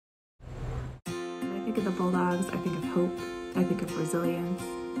think of the Bulldogs, I think of hope, I think of resilience,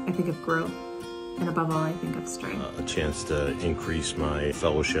 I think of growth, and above all, I think of strength. A chance to increase my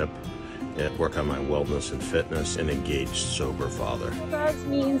fellowship, work on my wellness and fitness, and engaged sober father. Bulldogs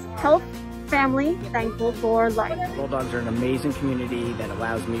means health, family, thankful for life. Bulldogs are an amazing community that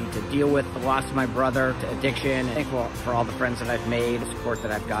allows me to deal with the loss of my brother, to addiction, thankful for all the friends that I've made, the support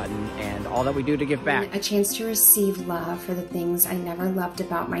that I've gotten, and all that we do to give back. A chance to receive love for the things I never loved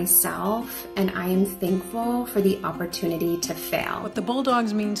about myself, and I am thankful for the opportunity to fail. What the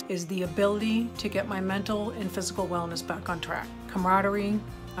Bulldogs means is the ability to get my mental and physical wellness back on track. Camaraderie,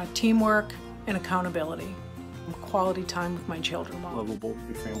 teamwork, and accountability. Quality time with my children. Lovable,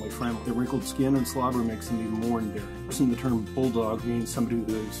 family friendly. The wrinkled skin and slobber makes them even more endearing. The term bulldog means somebody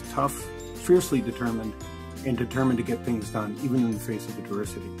who is tough, fiercely determined, and determined to get things done, even in the face of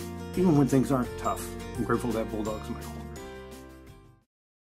adversity. Even when things aren't tough. I'm grateful to have bulldogs in my home.